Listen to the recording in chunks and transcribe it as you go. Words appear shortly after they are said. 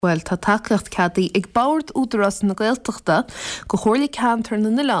Well, tá takeíocht cadaí ag bord údarás na Gaeltachta go chóirla cantar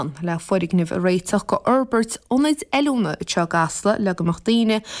na Nilán le foirighnimh a réiteach go Herbert ónaid eilúna ateo gasla le go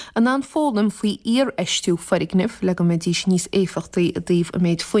Machdaine an an fólam faoi ír eistú foirighnimh le go méidís níos éifachtaí a dtíobh a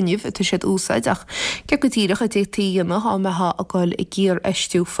méid funineh a siad úsáid ach ce go tíireach a détaíanana há metha a gáil i gír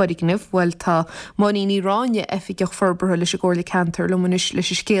eistú foirighnimh well tá maní ní ráine efficeach forbartha leis a gcóirla cantar le munis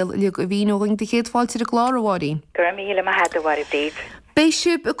leis a scéal le go bhíóing de chéad fáilte a gláráhí. Gur míle ma had a war déit.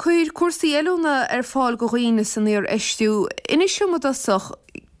 Béisib a chuir cuasaí eilúna fáil go dhaoine san íor eistú. Inis siúmadasach,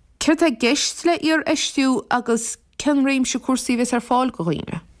 ceirt a geist le íor eistú agus cen réim se cuasaí bheits fáil go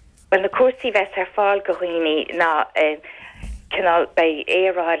dhaoine? Well, na cuasaí bheits fáil go dhaoine ná canal by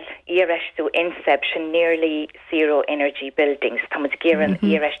éráil íor eistú Inception nearly zero energy buildings. Tá muid géireann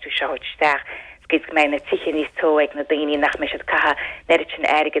íor eistú seoirteach. Gis mé na tiche níos tóig na daoine nach me siad caha neidirtin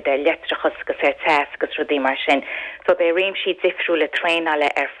aige de letrachas go teas gus rudí mar sin. So bei réim siad difriúle tréáile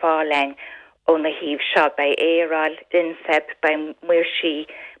fálein ó na híomh seo bei éráil, Inseb, bei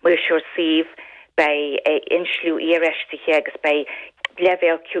muirsiúr síomh, bei inslú íreistiche agus bei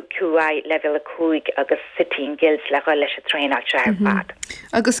level QI level a cúig agus sitín gils le go leis a tréáil se fad.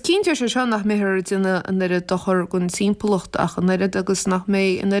 Agus cínte se seo nach méthir duna an nuire dochar gon símpelacht ach an nuire agus nach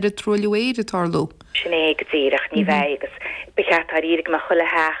mé an nuire troiliúéide tarlú. Sinné go dtíireach ní bheith agus bechat ar írig me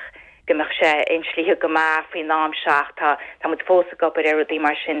chuletheach gomach sé inslíthe go má faoi nám seach tá mud fósa gopur dí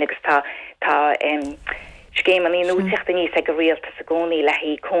mar sin agus tá scéman í núteachta níos ag go rialta sa gcónaí le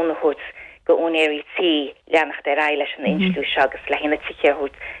hí cónachút go ónéirí tí leannach de ra leis an inslú se agus le hinna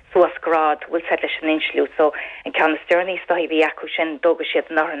ticheút suas grad bhfuil se leis an inslú so an ceanna stearní stohí bhí acu sin dogus siad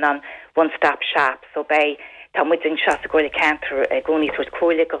nachan an one-stop shop so bei tá muidin se a gcóirla cantar a gcónaí tuair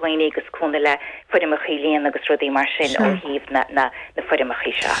cóirla go dhaoine agus cóna le fuirimachí líon agus rudí mar sin ó híomh na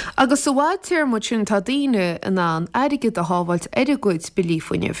fuirimachí se. Agus sa bháid tíar mu sin tá daoine in an airigid a hábhailt airigúid bilí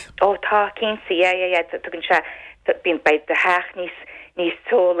funineh. Ó tá cínsaí tugann se bíon beid de heach níos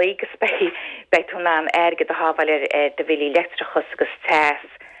tóla agus bei túnán airgid a hábhail de bhí letrachas agus teas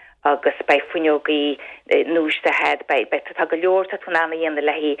agus bei fuinneogaí núis de head bei tá go leorta túnán dhéana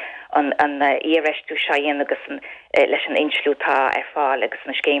lehí an íreistú se dhéana agus leis an inslútá fáil agus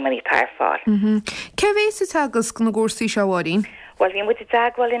na scémaní tá fáil. Ce bhééis agus na gcósaí seoáín? Well, bhí muid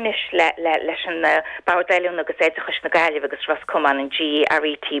dagháil inis leis an bardéún agus éidechas na Gaillimh agus ras cumán an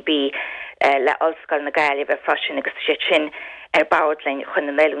GRETB le olscoil na Gaillimh freisin agus sé sin bardlein chun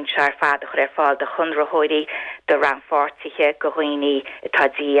na meún sear fád chu fáil de chunrathóirí de ranfáirtithe go dhaoine atá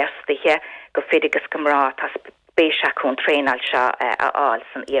díastathe go fidigus gomrá tá béise chun tréáil seo áil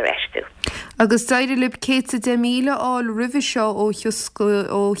san íreistú. Agus daidir lib céta de míle áil rih seo ó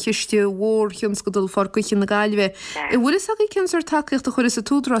chiiste mhór chionscodul farcuichin na Gaillimh. I bhfuil is a cinsar takeíocht a chuir is a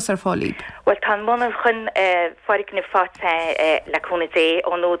túdras ar fálaí? Well, tá mna chun faricna fáte leúna dé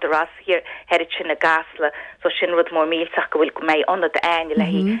ó nódarás hir heidir sin na gasla so sin rud mór mílteach go bhfuil go méid anad aine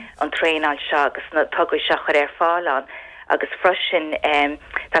lehí an tréáil seo agus na tugaí seo chuir ar fáilán. Agus freisin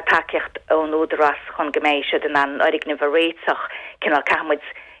tá takeíocht ó nódarás chun go méid siad an oirigna bh réiteach cinál camuid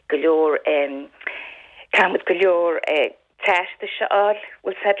go leor teiste se áil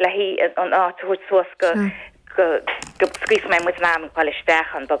bhfuil said le hí an áúirt suas go scríos mé mu ná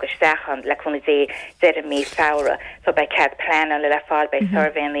bhilistechan bogustechan le chuna dé mí saora so bei cead plan le fáil bei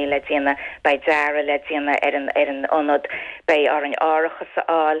survéí le díana bei deara le díana ar an onad bei ar an áiricha sa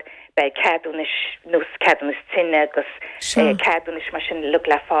áil bei ceadúnis nús ceadúnis tinne agus ceadúnis mar sin lu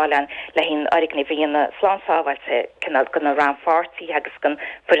le fálan le hín origna bhíonna sláánsáhailte canal gona ranfáirtí agus gon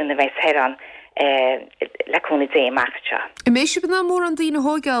furin na bheits heran leúna dé machte. I mééis si bena mór an dtíine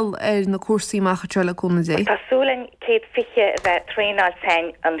hógeal ar na cuasaí machte leúna dé? Tásúlan céad fiche bheith tréáil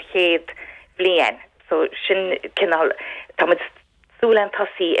tein an chéad blian so sin cinál tá súlan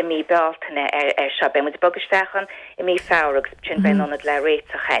tasí i mí bealtaine ar seo be mu bogustechan i mí fáragus sin benionad le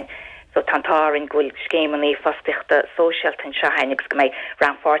réitechain. So tantárin ghfuil scémaní fastichta sóisialtain sehain agus go méid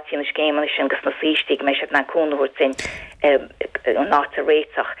ranfáirtí na scémaní sin gus na síistí go méid siad na cúnahúirt sin náta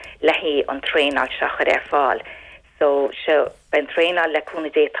réiteach lehí an tréáil seachar ar fáil. So se ben tréáil le cúna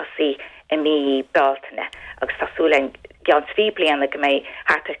dé tasí i mí bealtaine agus tásúlan gan sví blianana go méid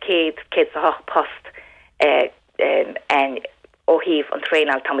hátar céad sa hoch post an ó híomh an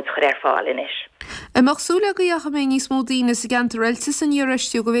tréáil tamid chuir ar fáil inis. Amachsúla go dheacha mé níos mó daoine sa gantar eilsa san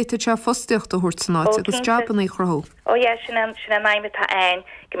íreistú go bhhéte te fosteocht a thuirtsanáid agus Japaní chrathó. Ó sin an naime tá ein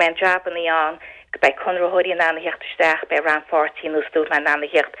go mé Japaní an go bei chunrathirí an heachtisteach bei ranfáirtí nó stúd me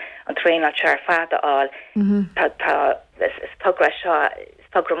hecht an tréáil sear fada áil tá tugra seo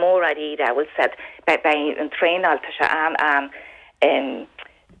tugra mór a ide bhfuil said bei an tréáil tá se an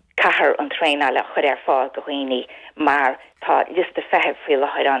cahar an tréna le chuir fáil go chuoine mar tá list a feheb fi le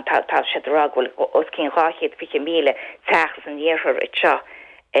an tá se ragul os cin ráchéad fi míle teach an dhéhir it seo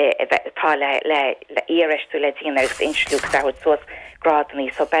tá le éreistú le dín agus inslúg dahad sos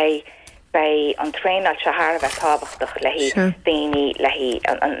gradní so bei an trénal se haar bheith tábachtach lehí daoine lehí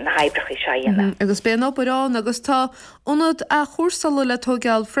an heibrechi seanna. Agus ben operán agus tá onad a chóstal le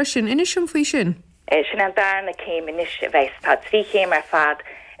tógeal freisin inisisiom faoi sin. Sin an darna céim inis bheits tá trí chéim fad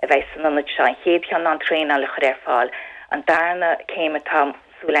a bheits an anad se an chéad an trénal le chuir fáil an darna céim atá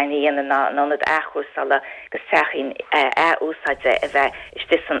súlein ina anad achúsala gus sechin úsáide a bheith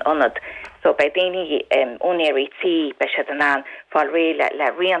istis an anad. So bei déine onéirí tí be se an an fáil ré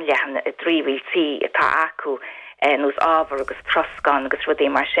le rian lehan a dríhil tí atá acu nús ábhar agus troscan agus rudé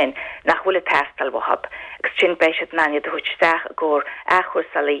mar sin nach bhfuil testal bhhab. Agus sin bei se an an thuteach a ggóir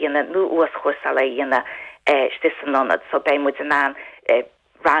achúsala dhéine nó uas chósala dhéine istis an anad, so bei mu an an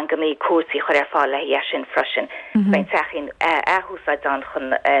ranganí cuasaí chuir fáil le hé sin freisin. Bein techin ahúsá don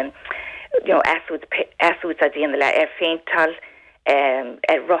chun asút a díana le féintal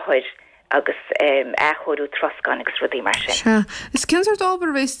roiid agus achóú troscan agus rudí mar sin. Is cinar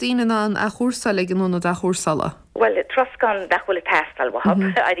ábhar bhééis tíine an a chósala gin a chósala? Well, troscan dachhfuil testal bhhab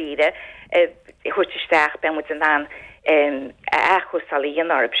a ríide chuirteisteach ben mu an achúsala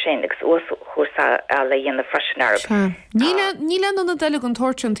dhéanarb sin agus chósa le dhéanana freisinarb. Ní le anna deile an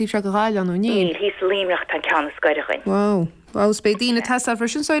tortin tí se go gáileanú ní. Hís líimreacht an ceanna scoidechain. Wow. Bás be dína testal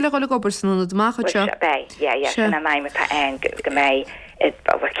freisin soile gola gobar san na mácha se? Sin an aimime tá an go mé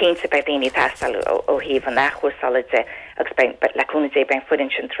bhar cínta be daoine testal ó híomh an achúsáide agus leúna dé ben fudin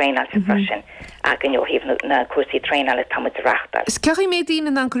sin trénal sa freisin a gan híomh na cuasaí trénala tamid reachtal. Is ceí mé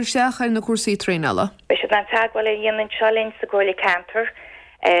dína an chuisteach na cuasaí trénala? Be se an teagháil a dhéanaan selinn sa ggóla cantar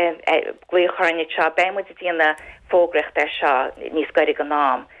gluúcharne seo ben mu díanana fógrecht ar seo níos gaiide an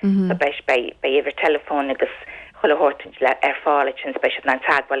nám a beis be éidir telefón agus chola hortin le fáile sin be an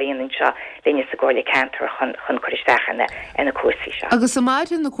teagháilíonn seo líine sa ggóla cantar chun chuiristechanna ina cuasaí seo. Agus a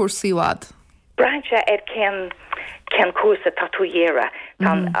maidin na cuasaíhád? Branche cen cuasa tatúhéra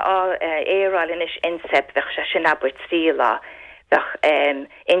tá éráil inis insep bheith se sin abert tríla bheith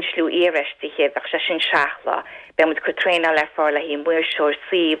inslú éiristiché bheith se sin seaachlá be mu chu tréna le fála hí muir seoir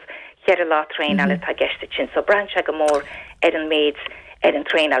síomh chear lá tréna le tá geiste sin, so branche go mór an méid an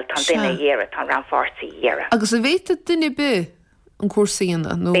trénal tan duine dhéire tan ran farsaí dhéire. Agus a bhéta duine be an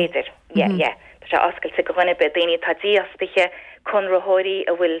cuasaíanna nó? Béidir, Tá se oscail sa go bhaine be daoine tá díostaige chun rothóirí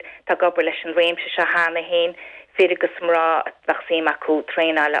a bhfuil tá gobar leis an réimse se hána héin féidir agus mrá nach sé acu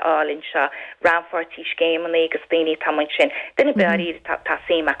tréna le álinn seo ranfartí scéimena agus daoine tamhain sin duine be arí tá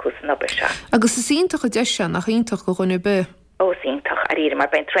sé acu san obair seo. Agus is ionintach a de se nach ionintach go chunne be? Ó ionintach a ríidir mar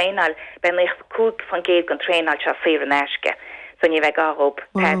ben trénal ben leich cúd fan géad gon trénal se fér an eisce. So ní bheith gahob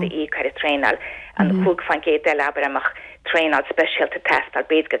peada í chuir a trénal an chuúg fan géad de lebar amach trénal specialta testal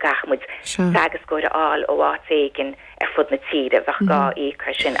béad go gachmuid agus goir áil ó áit éigen ar fud na tíide bheith gá í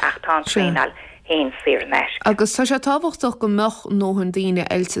chuir sin achtán trénal héin fér an eisce. Agus tá sé táhachtach go meach nóhan daoine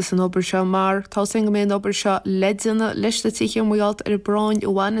eilte san obair seo mar tá sin go mbeon obair seo leideanna leis na tíe muált ar brain ó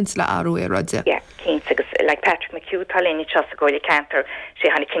bhaint le airú éide. Cén agus le Patrick McHugh talíní se a ggóla cantar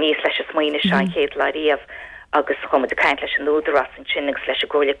sé hanna cinníos leis a smoine seán chéad le riamh agus chum a caiint leis an údarras an sin agus leis a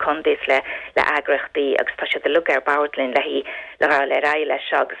ggóla condéis le agrachtaí agus tá sé de lu ar Bardlin le hí le rá le ra leis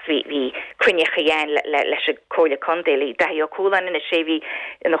agus hí cruinecha dhéin leis a cóla condéí daí ó cúlan ina sé bhí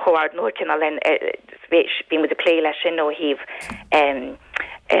ina choáard nóircin a len bhí mu a lé leis sin ó híh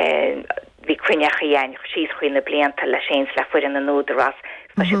hí cruinecha dhéin síos chuoin na blianta le séns le fuir an údarras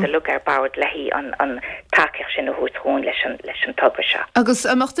Tá sé de lu ar bard lehí an takeach sin a húsún leis an tugha seo. Agus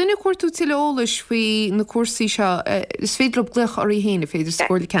amach duine cuairtú tiile ólais faoi na cuasaí seo is féidir op gluch orí héna féidir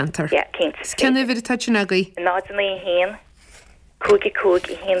scóirla cantar. Cenne bhid a taidin agaí? Náidirna héan cúgi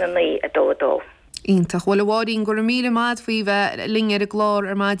i héanaí a dó. Ítach bhfuil bháín gur míle mád faoi bheith lingear a glár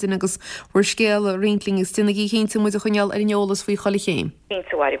ar maidin agus bhuiir scéal a riintling is duine í chénta mu a chuneal ar neolalas faoi chola chéim.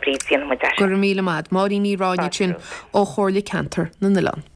 Cínta bhhair bríd síana mu gur míle mád, máí ní ráine sin ó chóirla cantar na Nilán.